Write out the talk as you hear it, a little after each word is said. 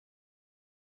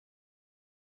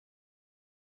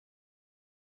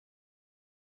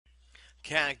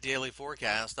CAC Daily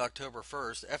Forecast, October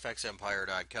 1st,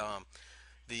 FXEmpire.com.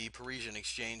 The Parisian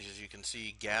exchange, as you can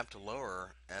see, gapped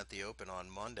lower at the open on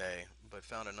Monday, but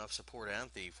found enough support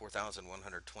at the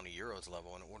 4,120 euros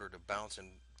level in order to bounce and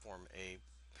form a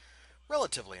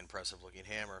relatively impressive looking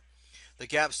hammer. The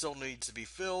gap still needs to be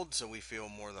filled, so we feel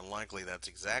more than likely that's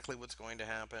exactly what's going to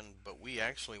happen, but we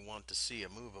actually want to see a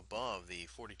move above the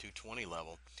 4220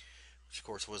 level, which of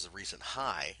course was a recent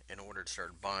high, in order to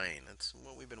start buying. That's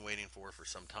what we've been waiting for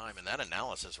some time, and that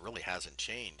analysis really hasn't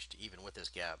changed even with this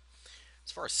gap.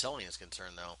 As far as selling is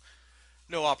concerned, though,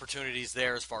 no opportunities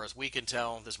there as far as we can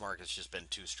tell. This market's just been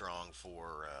too strong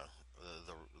for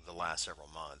the last several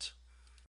months.